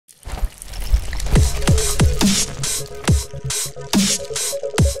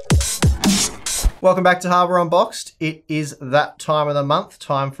Welcome back to Hardware Unboxed. It is that time of the month,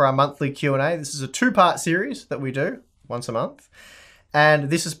 time for our monthly Q&A. This is a two-part series that we do once a month.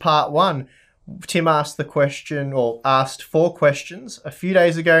 And this is part one. Tim asked the question, or asked 4 questions a few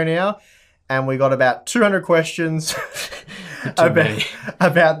days ago now, and we got about 200 questions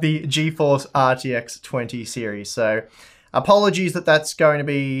about the GeForce RTX 20 series. So apologies that's going to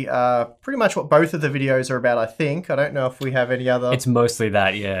be pretty much what both of the videos are about, I think. I don't know if we have any other... It's mostly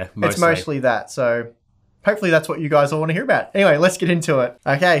that, yeah. It's mostly that, so hopefully that's what you guys all want to hear about. Anyway, let's get into it.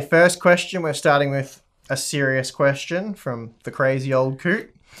 Okay, first question. We're starting with a serious question from the crazy old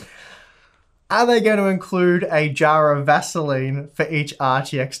coot. Are they going to include a jar of Vaseline for each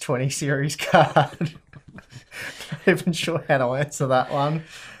RTX 20 series card? Not even sure how to answer that one.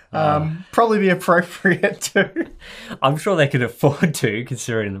 Probably be appropriate too. I'm sure they could afford to,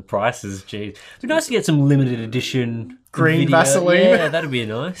 considering the prices. Geez, it'd be nice to get some limited edition green Nvidia. Vaseline. Yeah, that'd be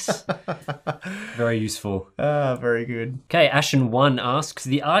nice. Very useful. Very good. Okay, Ashen1 asks,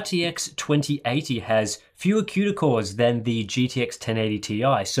 the RTX 2080 has fewer CUDA cores than the GTX 1080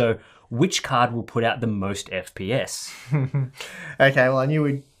 Ti, so which card will put out the most FPS? Okay, well, I knew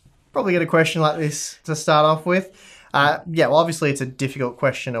we'd probably get a question like this to start off with. Yeah, well, obviously it's a difficult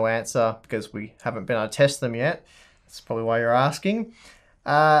question to answer because we haven't been able to test them yet. That's probably why you're asking.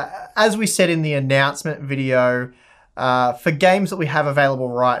 As we said in the announcement video, for games that we have available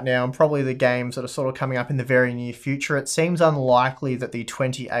right now, and probably the games that are sort of coming up in the very near future, it seems unlikely that the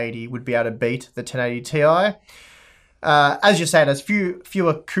 2080 would be able to beat the 1080 Ti. As you said, there's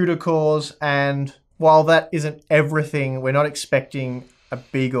fewer CUDA cores, and while that isn't everything, we're not expecting a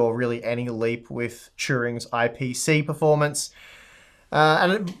big or really any leap with Turing's IPC performance.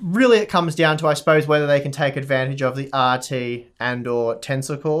 And it comes down to, I suppose, whether they can take advantage of the RT and or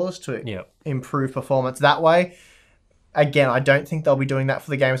Tensor cores to improve performance that way. Again, I don't think they'll be doing that for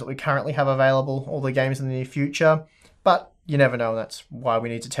the games that we currently have available, or the games in the near future, but you never know, and that's why we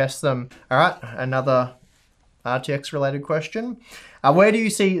need to test them. All right, another RTX related question. Where do you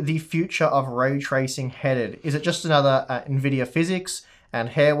see the future of ray tracing headed? Is it just another Nvidia physics and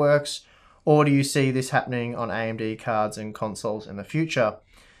Hairworks, or do you see this happening on AMD cards and consoles in the future?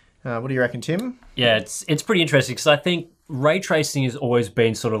 What do you reckon, Tim? Yeah, it's pretty interesting because I think ray tracing has always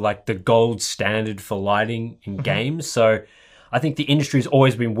been sort of like the gold standard for lighting in games. So I think the industry has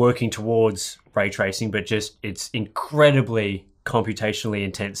always been working towards ray tracing, but just it's incredibly computationally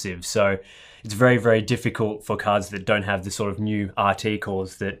intensive. So it's very, very difficult for cards that don't have the sort of new RT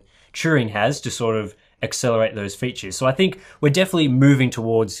cores that Turing has to sort of accelerate those features. So I think we're definitely moving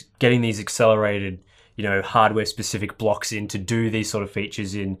towards getting these accelerated, hardware specific blocks in to do these sort of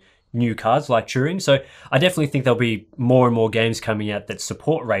features in new cards like Turing. So I definitely think there'll be more and more games coming out that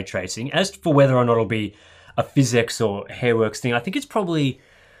support ray tracing. As for whether or not it'll be a physics or Hairworks thing, I think it's probably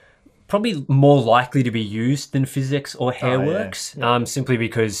more likely to be used than physics or Hairworks, simply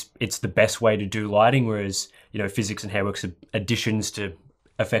because it's the best way to do lighting, whereas physics and Hairworks are additions to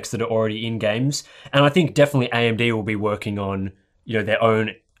effects that are already in games. And I think definitely AMD will be working on their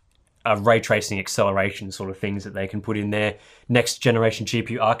own ray tracing acceleration sort of things that they can put in their next generation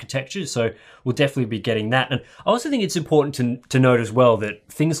GPU architecture. So we'll definitely be getting that. And I also think it's important to note as well that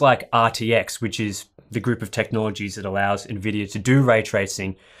things like RTX, which is the group of technologies that allows Nvidia to do ray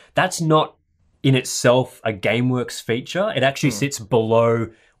tracing, that's not in itself a GameWorks feature. It actually sits below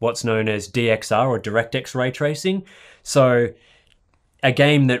what's known as DXR or DirectX ray tracing. So a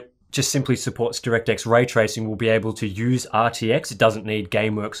game that just simply supports DirectX ray tracing will be able to use RTX. It doesn't need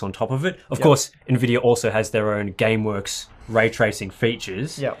GameWorks on top of it. Of course, Nvidia also has their own GameWorks ray tracing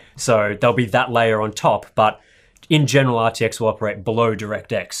features. So there'll be that layer on top, but in general, RTX will operate below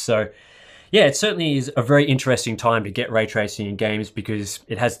DirectX. So yeah, it certainly is a very interesting time to get ray tracing in games because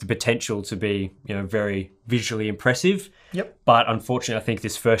it has the potential to be, very visually impressive. But unfortunately, I think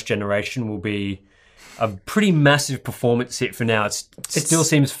this first generation will be a pretty massive performance hit for now. It still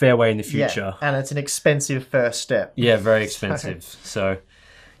seems fairway in the future. Yeah, and it's an expensive first step. Yeah, very expensive. So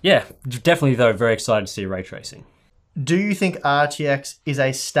yeah, definitely though, very excited to see ray tracing. Do you think RTX is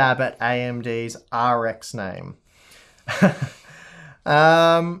a stab at AMD's RX name?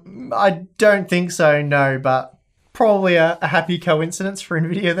 I don't think so, no, but probably a happy coincidence for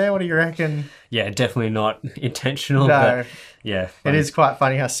Nvidia there. What do you reckon? Yeah, definitely not intentional. No. But yeah. It is quite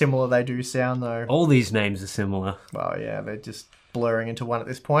funny how similar they do sound, though. All these names are similar. Well, yeah, they're just blurring into one at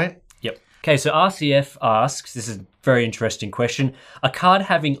this point. Yep. Okay, so RCF asks, this is a very interesting question, a card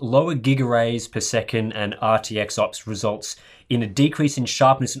having lower gigaраys per second and RTX ops results in a decrease in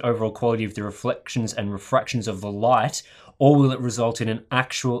sharpness and overall quality of the reflections and refractions of the light, or will it result in an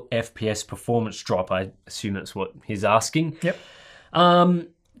actual FPS performance drop? I assume that's what he's asking. Yep.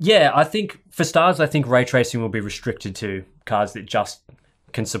 Yeah, I think for stars, I think ray tracing will be restricted to cards that just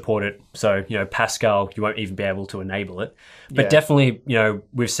can support it. So, Pascal, you won't even be able to enable it. But definitely,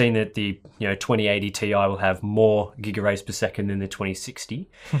 we've seen that the 2080 Ti will have more gigaраys per second than the 2060.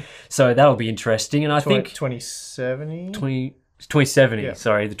 So that'll be interesting. And I think 2070? 2070,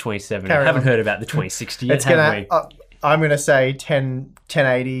 sorry, the 2070. I haven't heard about the 2060 yet, I'm going to say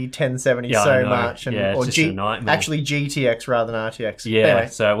 1080, 1070 much. And, it's or just a nightmare. Actually, GTX rather than RTX. Yeah, anyway,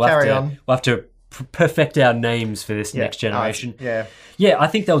 so we'll have to perfect our names for this next generation. Yeah, I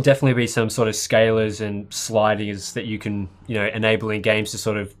think there'll definitely be some sort of scalers and sliders that you can, enable in games to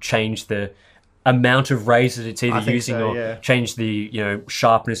sort of change the amount of rays that it's either using or change the,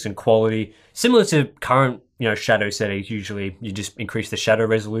 sharpness and quality. Similar to current, shadow settings, usually you just increase the shadow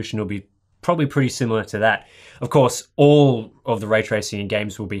resolution. It'll be probably pretty similar to that. Of course, all of the ray tracing in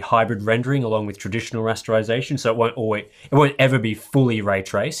games will be hybrid rendering along with traditional rasterization, so it won't ever be fully ray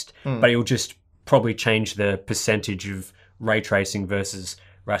traced, but it will just probably change the percentage of ray tracing versus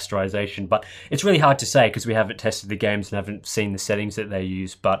rasterization. But it's really hard to say because we haven't tested the games and haven't seen the settings that they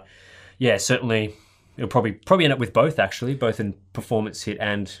use. But yeah, certainly it'll probably end up with both, actually, both in performance hit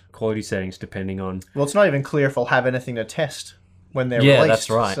and quality settings, depending on... Well, it's not even clear if we'll have anything to test when they're released. Yeah, that's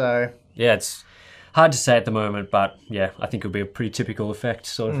right. So yeah, it's hard to say at the moment, but yeah, I think it'll be a pretty typical effect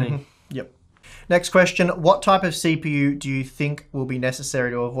sort of thing. Yep. Next question. What type of CPU do you think will be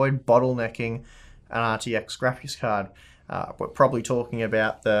necessary to avoid bottlenecking an RTX graphics card? We're probably talking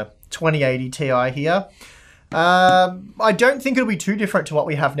about the 2080 Ti here. I don't think it'll be too different to what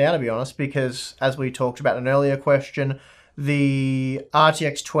we have now, to be honest, because as we talked about in an earlier question, the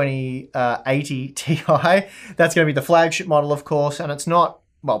RTX 2080 Ti, that's going to be the flagship model, of course, and it's not,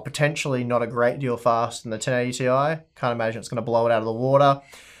 well, potentially not a great deal faster than the 1080 Ti. Can't imagine it's going to blow it out of the water.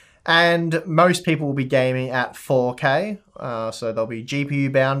 And most people will be gaming at 4K, so there'll be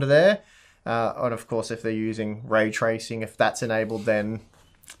GPU bound there. And of course, if they're using ray tracing, if that's enabled, then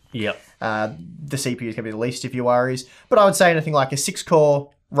the CPU is going to be the least of your worries. But I would say anything like a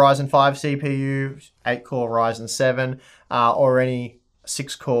 6-core Ryzen 5 CPU, 8-core Ryzen 7, or any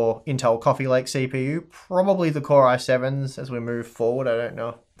 6-core Intel Coffee Lake CPU, probably the Core i7s as we move forward. I don't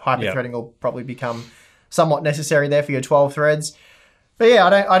know. Hyper-threading will probably become somewhat necessary there for your 12 threads. But yeah,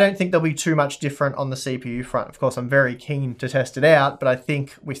 I don't think there'll be too much different on the CPU front. Of course, I'm very keen to test it out, but I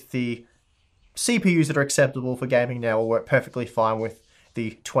think with the CPUs that are acceptable for gaming now will work perfectly fine with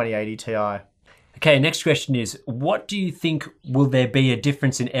the 2080 Ti. Okay, next question is, what do you think, will there be a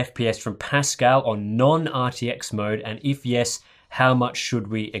difference in FPS from Pascal on non-RTX mode? And if yes, how much should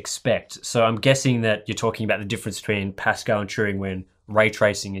we expect? So I'm guessing that you're talking about the difference between Pascal and Turing when ray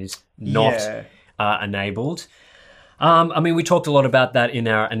tracing is not enabled. I mean, we talked a lot about that in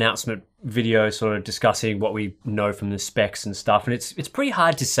our announcement video, sort of discussing what we know from the specs and stuff. And it's pretty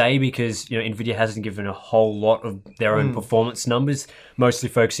hard to say because, Nvidia hasn't given a whole lot of their own performance numbers, mostly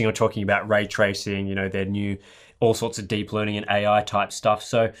focusing on talking about ray tracing, their new, all sorts of deep learning and AI type stuff.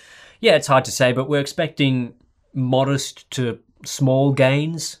 So yeah, it's hard to say, but we're expecting modest to small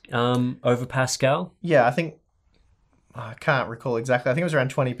gains over Pascal. Yeah, I think, I can't recall exactly. I think it was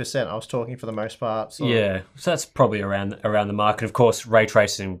around 20%. I was talking for the most part. So. Yeah, so that's probably around the mark. And of course, ray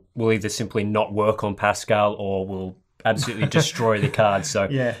tracing will either simply not work on Pascal or will absolutely destroy the card. So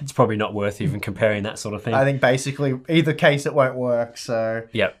it's probably not worth even comparing that sort of thing. I think basically either case it won't work. So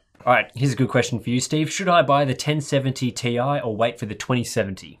yep. All right, here's a good question for you, Steve. Should I buy the 1070 Ti or wait for the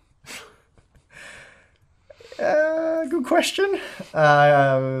 2070? Good question.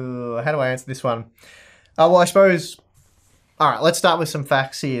 How do I answer this one? Well, I suppose... All right, let's start with some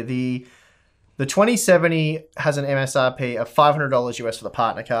facts here. The 2070 has an MSRP of $500 US for the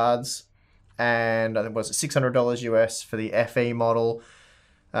partner cards, and I think was it $600 US for the FE model.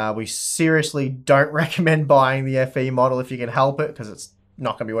 We seriously don't recommend buying the FE model if you can help it, because it's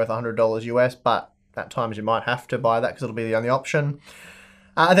not going to be worth $100 US, but at times you might have to buy that because it'll be the only option.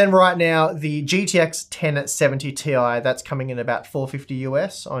 And then right now, the GTX 1070 Ti, that's coming in about $450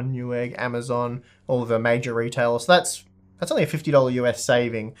 US on Newegg, Amazon, all the major retailers. So that's only a $50 US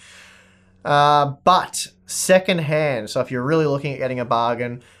saving. But secondhand, so if you're really looking at getting a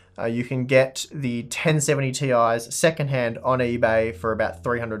bargain, you can get the 1070 Ti's secondhand on eBay for about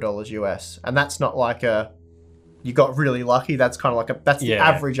 $300 US. And that's not like you got really lucky. That's kind of like that's the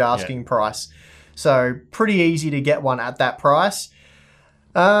average asking price. So pretty easy to get one at that price.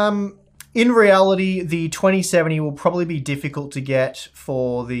 In reality, the 2070 will probably be difficult to get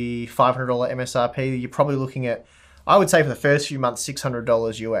for the $500 MSRP. You're probably looking at, I would say for the first few months,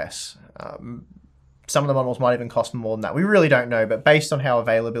 $600 US. Some of the models might even cost more than that. We really don't know, but based on how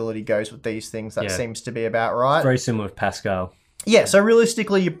availability goes with these things, that seems to be about right. It's very similar with Pascal. Yeah, so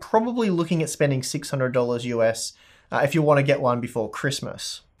realistically, you're probably looking at spending $600 US if you want to get one before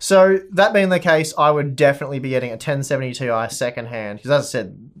Christmas. So that being the case, I would definitely be getting a 1070 Ti secondhand because, as I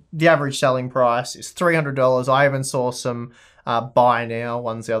said, the average selling price is $300. I even saw some buy now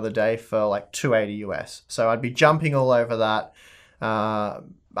ones the other day for like $280 US. So I'd be jumping all over that.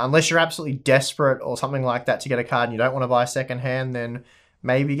 Unless you're absolutely desperate or something like that to get a card and you don't want to buy secondhand, then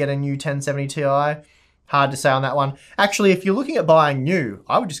maybe get a new 1070 Ti. Hard to say on that one. Actually, if you're looking at buying new,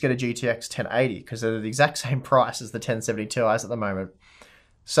 I would just get a GTX 1080 because they're the exact same price as the 1070 Ti's at the moment.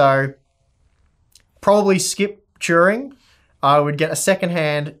 So probably skip Turing. I would get a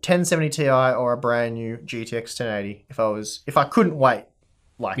secondhand 1070 Ti or a brand new GTX 1080 if I couldn't wait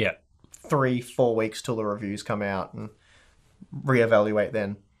like 3-4 weeks till the reviews come out and reevaluate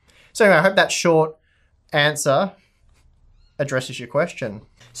then. So anyway, I hope that short answer addresses your question.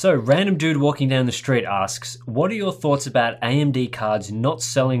 So, random dude walking down the street asks, what are your thoughts about AMD cards not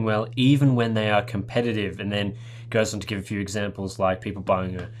selling well even when they are competitive? And then goes on to give a few examples like people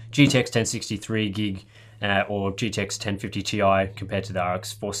buying a GTX 1063 gig or GTX 1050 Ti compared to the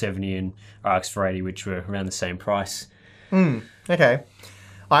RX 470 and RX 480, which were around the same price. Okay.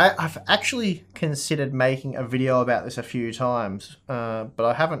 I've actually considered making a video about this a few times, but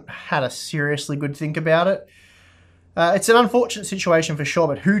I haven't had a seriously good think about it. It's an unfortunate situation for sure,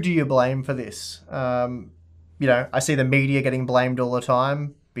 but who do you blame for this? I see the media getting blamed all the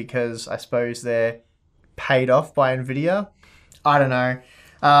time because I suppose they're paid off by Nvidia. I don't know.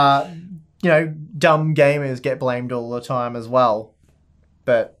 Dumb gamers get blamed all the time as well.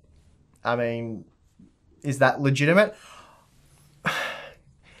 But, I mean, is that legitimate?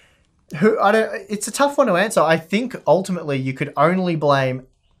 It's a tough one to answer. I think ultimately you could only blame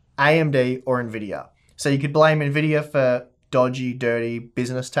AMD or Nvidia. So you could blame Nvidia for dodgy, dirty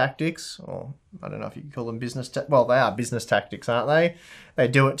business tactics, or I don't know if you could call them well, they are business tactics, aren't they? They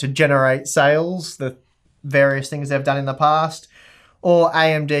do it to generate sales, the various things they've done in the past, or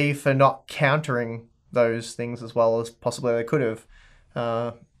AMD for not countering those things as well as possibly they could have.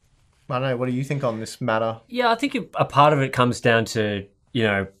 I don't know. What do you think on this matter? Yeah, I think a part of it comes down to,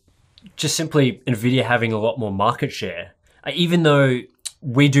 just simply Nvidia having a lot more market share. Even though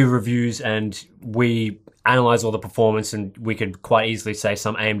we do reviews and we analyze all the performance and we could quite easily say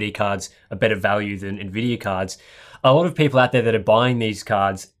some AMD cards are better value than Nvidia cards, a lot of people out there that are buying these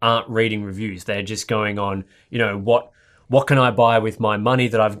cards aren't reading reviews. They're just going on, what can I buy with my money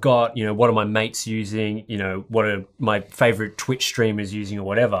that I've got? What are my mates using? What are my favorite Twitch streamers using or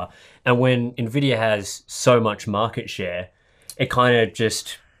whatever? And when Nvidia has so much market share, it kind of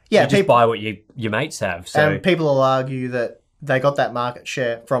just, buy what your mates have. So, and people will argue that they got that market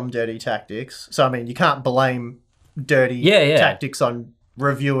share from dirty tactics. So, I mean, you can't blame dirty tactics on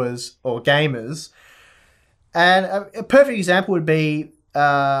reviewers or gamers. And a perfect example would be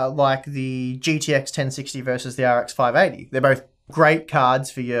like the GTX 1060 versus the RX 580. They're both great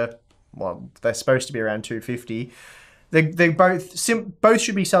cards for they're supposed to be around $250. They both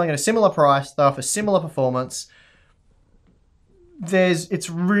should be selling at a similar price. They offer similar performance. It's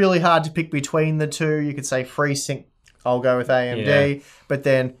really hard to pick between the two. You could say FreeSync, I'll go with AMD, but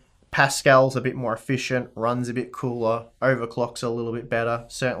then Pascal's a bit more efficient, runs a bit cooler, overclocks a little bit better,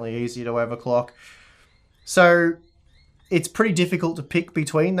 certainly easier to overclock. So it's pretty difficult to pick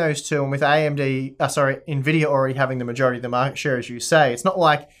between those two. And with Nvidia already having the majority of the market share, as you say, it's not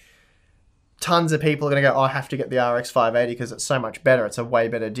like tons of people are going to go, I have to get the RX 580 because it's so much better. It's a way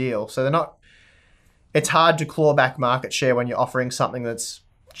better deal. So it's hard to claw back market share when you're offering something that's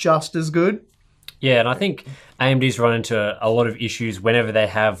just as good. Yeah, and I think AMD's run into a lot of issues whenever they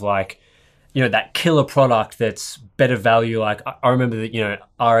have that killer product that's better value. Like I remember that,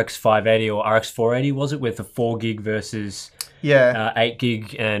 RX 580 or RX 480, was it, with the 4 gig versus 8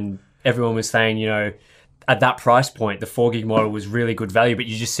 gig, and everyone was saying, at that price point, the 4 gig model was really good value, but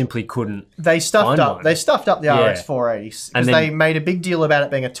you just simply couldn't. They stuffed up the RX 480 because they made a big deal about it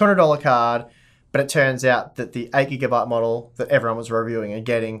being a $200 card, but it turns out that the 8 gigabyte model that everyone was reviewing and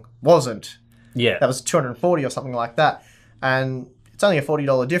getting wasn't. Yeah. That was 240 or something like that. And it's only a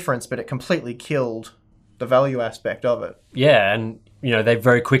 $40 difference, but it completely killed the value aspect of it. Yeah, and they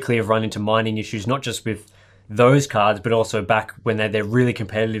very quickly have run into mining issues, not just with those cards, but also back when they're really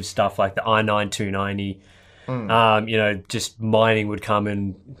competitive stuff like the i9 290. Just mining would come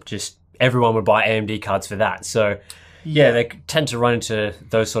and just everyone would buy AMD cards for that. So they tend to run into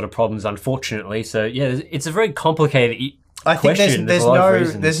those sort of problems, unfortunately. So it's a very complicated I think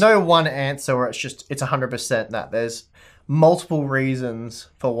there's no one answer where it's 100% that. There's multiple reasons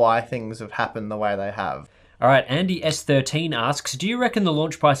for why things have happened the way they have. All right, Andy S13 asks, do you reckon the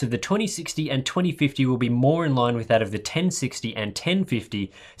launch price of the 2060 and 2050 will be more in line with that of the 1060 and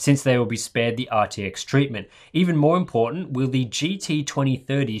 1050 since they will be spared the RTX treatment? Even more important, will the GT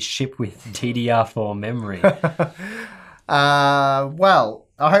 2030 ship with DDR4 memory? Well,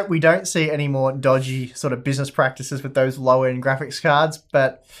 I hope we don't see any more dodgy sort of business practices with those low-end graphics cards,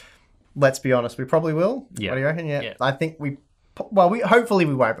 but let's be honest, we probably will. Yeah. What do you reckon? Yeah. I think hopefully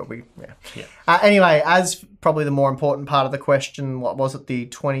we won't, but anyway, as probably the more important part of the question, what was it, the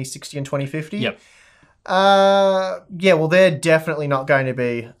 2060 and 2050? Yep. Well, they're definitely not going to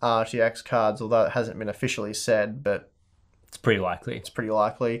be RTX cards, although it hasn't been officially said, but it's pretty likely.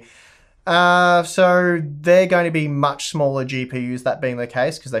 So they're going to be much smaller GPUs, that being the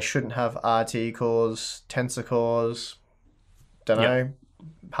case, because they shouldn't have RT cores, tensor cores. Don't know.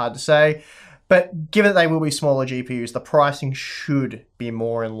 Hard to say. But given that they will be smaller GPUs, the pricing should be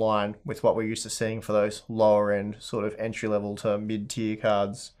more in line with what we're used to seeing for those lower end sort of entry level to mid tier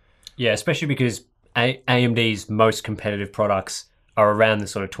cards. Yeah, especially because AMD's most competitive products are around the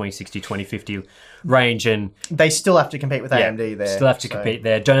sort of 2060, 2050 range, and they still have to compete with AMD there. Still have to compete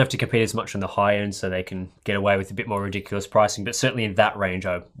there. Don't have to compete as much on the high end, so they can get away with a bit more ridiculous pricing. But certainly in that range,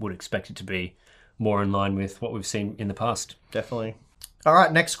 I would expect it to be more in line with what we've seen in the past. Definitely. All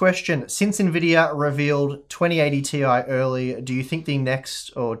right, next question. Since Nvidia revealed 2080 Ti early, do you think next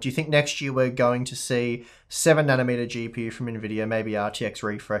year we're going to see 7nm GPU from Nvidia, maybe RTX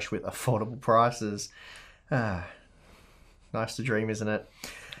refresh with affordable prices? Nice to dream, isn't it?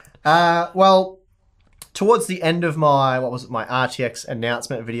 Well, towards the end of my RTX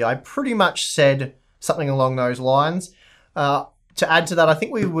announcement video, I pretty much said something along those lines. To add to that, I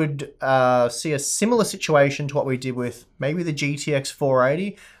think we would see a similar situation to what we did with maybe the GTX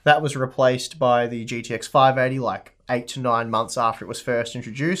 480. That was replaced by the GTX 580 like 8 to 9 months after it was first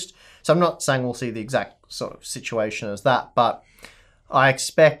introduced. So I'm not saying we'll see the exact sort of situation as that, but I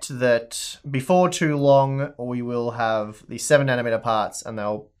expect that before too long, we will have the 7nm parts and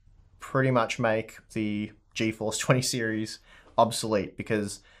they'll pretty much make the GeForce 20 series obsolete,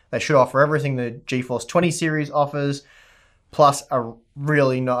 because they should offer everything the GeForce 20 series offers, plus a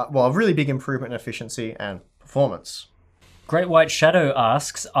really big improvement in efficiency and performance. Great White Shadow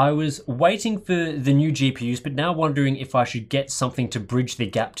asks, I was waiting for the new GPUs, but now wondering if I should get something to bridge the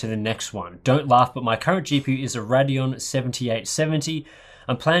gap to the next one. Don't laugh, but my current GPU is a Radeon 7870.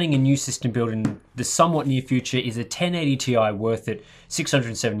 I'm planning a new system build in the somewhat near future. Is a 1080 Ti worth it,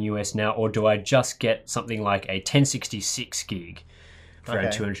 $607 US now, or do I just get something like a 1066 gig for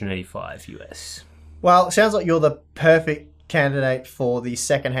around $285 US? Well, it sounds like you're the perfect candidate for the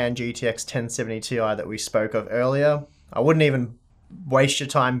secondhand GTX 1070 Ti that we spoke of earlier. I wouldn't even waste your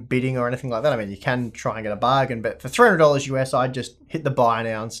time bidding or anything like that. I mean, you can try and get a bargain, but for $300 US, I'd just hit the buy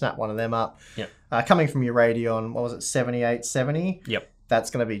now and snap one of them up. Yep. Coming from your Radeon, what was it, 7870? Yep. That's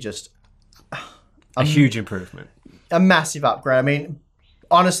going to be just a huge improvement. A massive upgrade. I mean,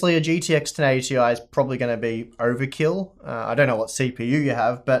 honestly, a GTX 1080 Ti is probably going to be overkill. I don't know what CPU you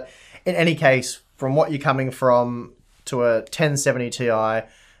have, but in any case, from what you're coming from to a 1070 Ti,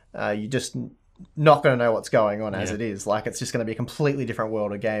 you're just not going to know what's going on as it is. Like, it's just going to be a completely different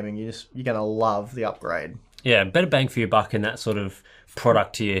world of gaming. You're going to love the upgrade. Yeah, better bang for your buck in that sort of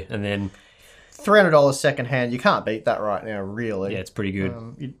product tier. And then $300 secondhand, you can't beat that right now, really. Yeah, it's pretty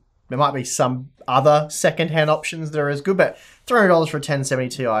good. There might be some other secondhand options that are as good, but $300 for a 1070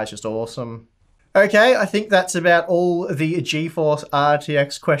 Ti is just awesome. Okay, I think that's about all the GeForce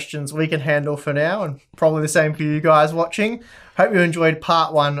RTX questions we can handle for now, and probably the same for you guys watching. Hope you enjoyed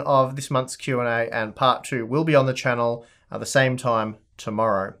part 1 of this month's Q&A, and part 2 will be on the channel at the same time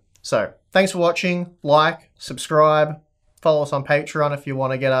tomorrow. So, thanks for watching. Like, subscribe, follow us on Patreon if you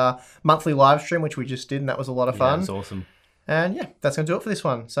want to get our monthly live stream, which we just did, and that was a lot of fun. Yeah, it was awesome. And yeah, that's going to do it for this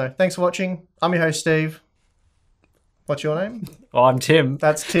one. So, thanks for watching. I'm your host, Steve. What's your name? Oh, I'm Tim.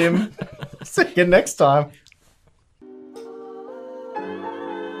 That's Tim. See you next time.